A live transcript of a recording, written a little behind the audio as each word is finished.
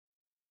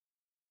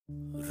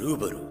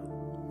रूबरू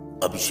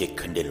अभिषेक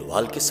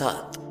खंडेलवाल के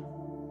साथ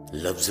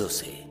लफ्जों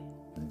से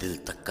दिल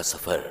तक का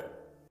सफर।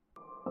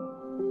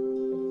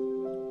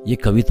 ये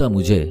कविता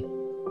मुझे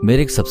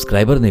मेरे एक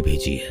सब्सक्राइबर ने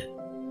भेजी है।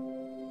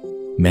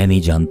 मैं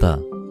नहीं जानता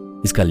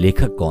इसका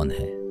लेखक कौन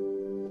है।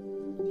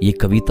 ये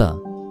कविता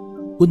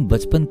उन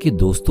बचपन के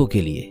दोस्तों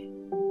के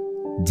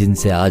लिए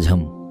जिनसे आज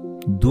हम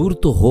दूर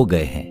तो हो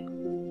गए हैं,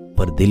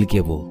 पर दिल के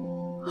वो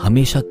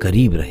हमेशा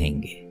करीब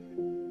रहेंगे।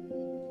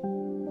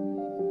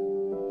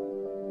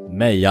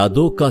 मैं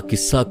यादों का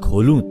किस्सा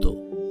खोलूं तो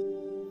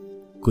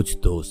कुछ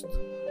दोस्त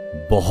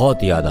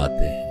बहुत याद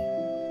आते हैं।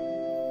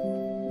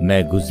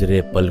 मैं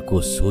गुजरे पल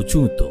को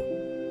सोचूं तो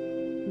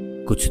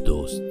कुछ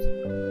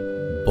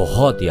दोस्त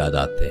बहुत याद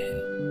आते हैं।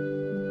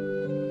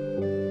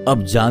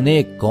 अब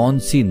जाने कौन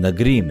सी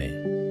नगरी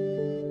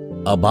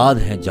में आबाद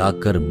हैं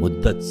जाकर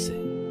मुद्दत से।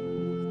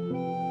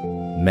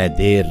 मैं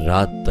देर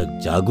रात तक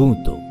जागूं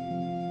तो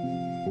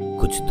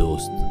कुछ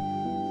दोस्त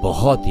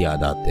बहुत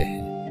याद आते हैं।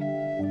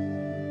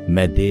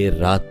 मैं देर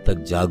रात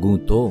तक जागूं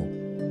तो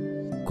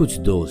कुछ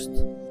दोस्त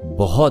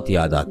बहुत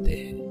याद आते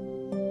हैं।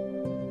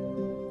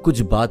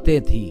 कुछ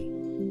बातें थी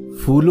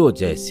फूलों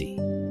जैसी,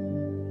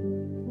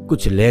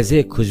 कुछ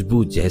लहजे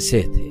खुशबू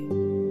जैसे थे।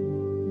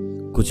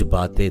 कुछ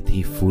बातें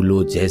थी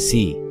फूलों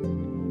जैसी,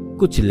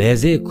 कुछ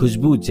लहजे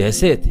खुशबू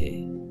जैसे थे।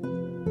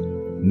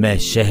 मैं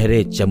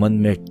शहरे चमन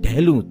में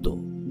टहलूं तो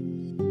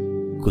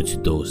कुछ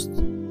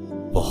दोस्त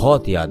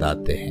बहुत याद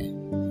आते हैं।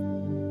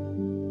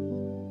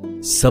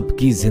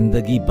 सबकी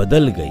जिंदगी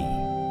बदल गई,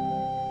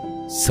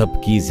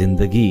 सबकी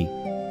जिंदगी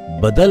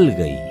बदल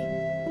गई,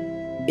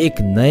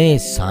 एक नए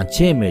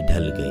सांचे में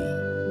ढल गई।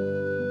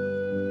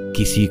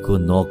 किसी को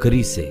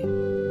नौकरी से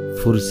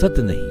फुर्सत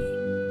नहीं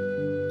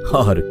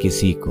और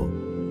किसी को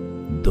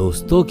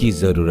दोस्तों की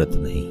जरूरत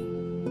नहीं।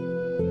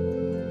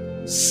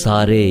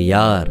 सारे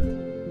यार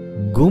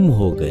गुम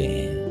हो गए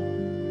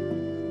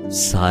हैं,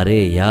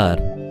 सारे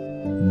यार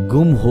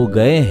गुम हो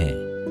गए हैं।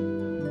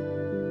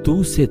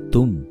 तू से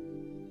तुम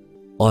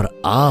और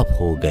आप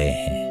हो गए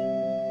हैं।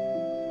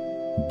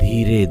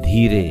 धीरे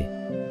धीरे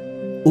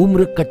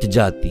उम्र कट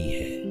जाती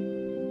है,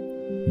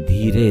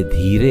 धीरे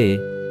धीरे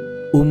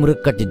उम्र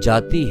कट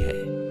जाती है।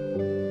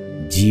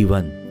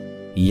 जीवन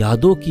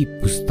यादों की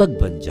पुस्तक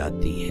बन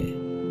जाती है।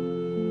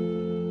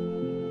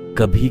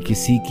 कभी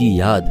किसी की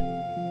याद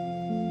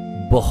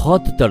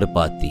बहुत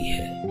तड़पाती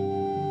है,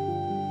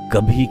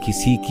 कभी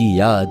किसी की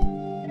याद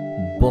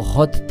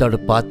बहुत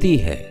तड़पाती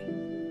है,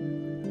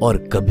 और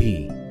कभी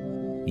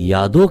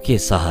यादों के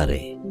सहारे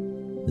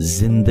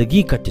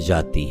जिंदगी कट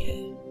जाती है।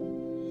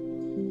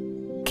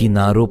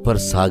 किनारों पर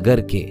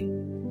सागर के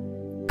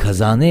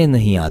खजाने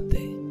नहीं आते,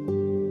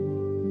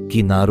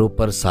 किनारों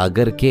पर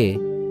सागर के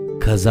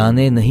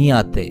खजाने नहीं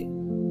आते।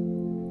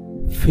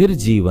 फिर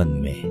जीवन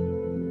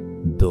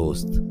में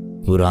दोस्त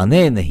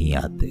पुराने नहीं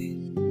आते,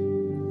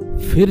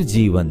 फिर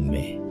जीवन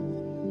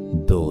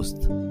में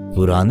दोस्त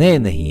पुराने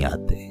नहीं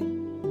आते।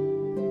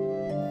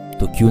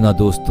 तो क्यों ना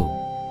दोस्तों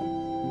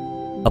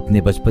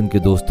अपने बचपन के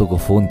दोस्तों को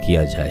फोन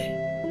किया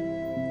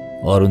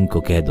जाए और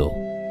उनको कह दो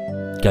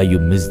क्या यू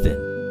मिस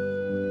देम।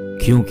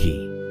 क्योंकि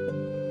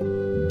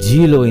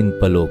जी लो इन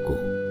पलों को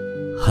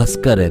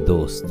हंसकर है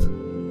दोस्त,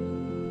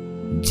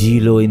 जी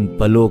लो इन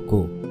पलों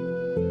को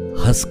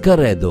हंसकर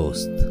है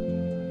दोस्त।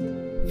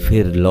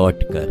 फिर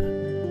लौट कर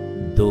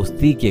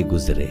दोस्ती के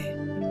गुजरे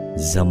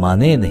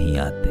जमाने नहीं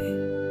आते।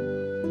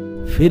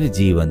 फिर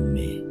जीवन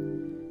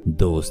में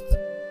दोस्त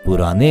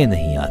पुराने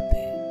नहीं आते,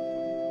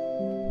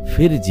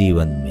 फिर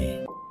जीवन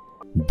में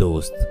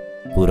दोस्त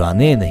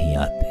पुराने नहीं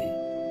आते।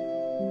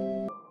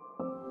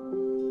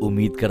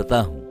 उम्मीद करता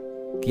हूं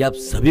कि आप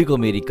सभी को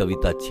मेरी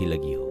कविता अच्छी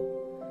लगी हो।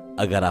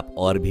 अगर आप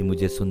और भी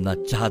मुझे सुनना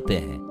चाहते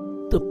हैं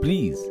तो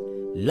प्लीज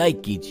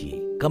लाइक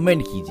कीजिए,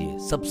 कमेंट कीजिए,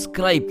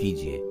 सब्सक्राइब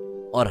कीजिए,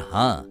 और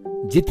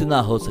हां, जितना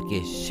हो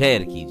सके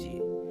शेयर कीजिए।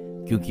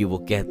 क्योंकि वो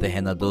कहते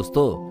हैं ना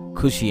दोस्तों,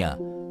 खुशियां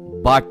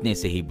बांटने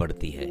से ही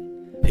बढ़ती है।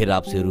 फिर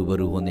आपसे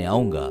रूबरू होने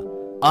आऊंगा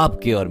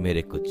आपके और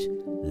मेरे कुछ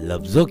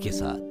लफ्जों के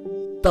साथ।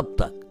 तब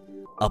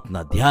तक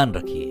अपना ध्यान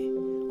रखिए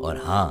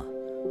और हां,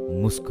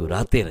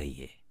 मुस्कुराते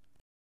रहिए।